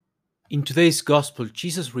In today's gospel,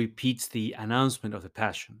 Jesus repeats the announcement of the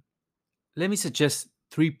Passion. Let me suggest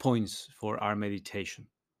 3 points for our meditation.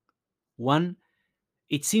 One,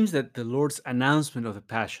 it seems that the Lord's announcement of the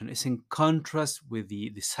Passion is in contrast with the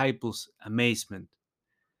disciples' amazement.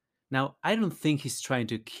 Now, I don't think he's trying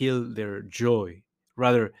to kill their joy.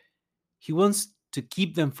 Rather, he wants to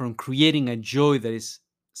keep them from creating a joy that is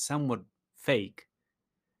somewhat fake.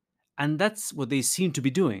 And that's what they seem to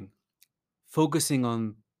be doing, focusing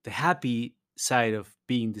on the happy side of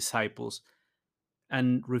being disciples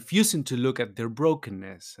and refusing to look at their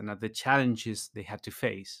brokenness and at the challenges they had to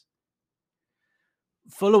face.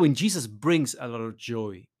 Following Jesus brings a lot of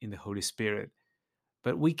joy in the Holy Spirit,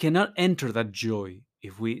 but we cannot enter that joy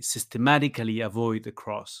if we systematically avoid the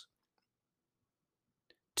cross.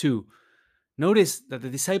 Two, notice that the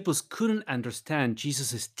disciples couldn't understand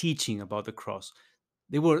Jesus' teaching about the cross.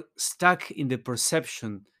 They were stuck in the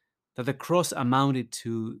perception that the cross amounted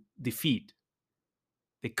to defeat.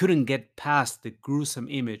 They couldn't get past the gruesome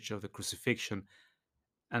image of the crucifixion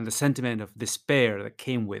and the sentiment of despair that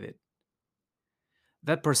came with it.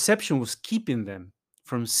 That perception was keeping them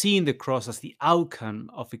from seeing the cross as the outcome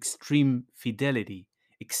of extreme fidelity,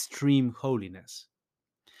 extreme holiness.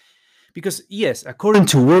 Because, yes, according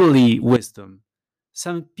to worldly wisdom,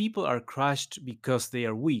 some people are crushed because they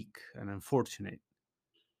are weak and unfortunate.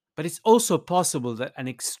 But it's also possible that an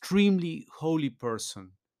extremely holy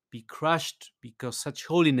person be crushed because such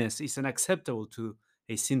holiness is unacceptable to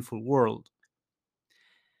a sinful world.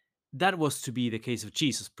 That was to be the case of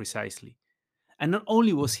Jesus precisely. And not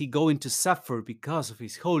only was he going to suffer because of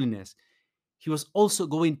his holiness, he was also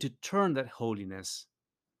going to turn that holiness,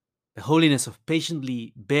 the holiness of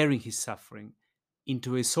patiently bearing his suffering,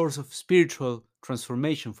 into a source of spiritual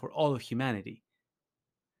transformation for all of humanity.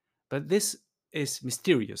 But this is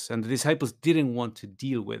mysterious, and the disciples didn't want to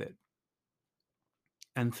deal with it.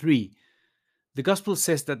 And three, the gospel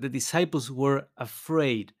says that the disciples were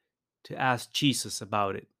afraid to ask Jesus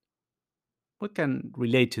about it. What can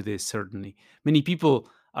relate to this, certainly? Many people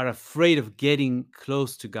are afraid of getting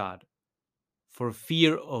close to God for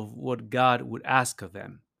fear of what God would ask of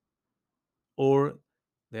them, or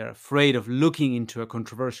they're afraid of looking into a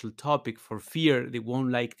controversial topic for fear they won't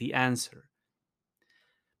like the answer.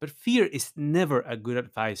 But fear is never a good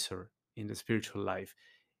advisor in the spiritual life.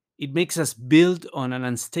 It makes us build on an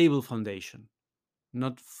unstable foundation,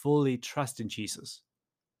 not fully trust in Jesus.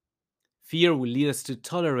 Fear will lead us to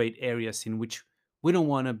tolerate areas in which we don't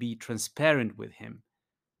want to be transparent with Him,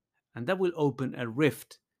 and that will open a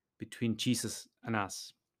rift between Jesus and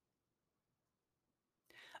us.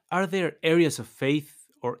 Are there areas of faith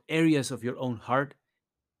or areas of your own heart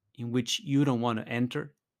in which you don't want to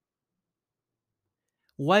enter?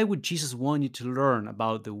 Why would Jesus want you to learn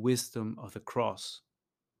about the wisdom of the cross?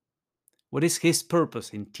 What is His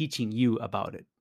purpose in teaching you about it?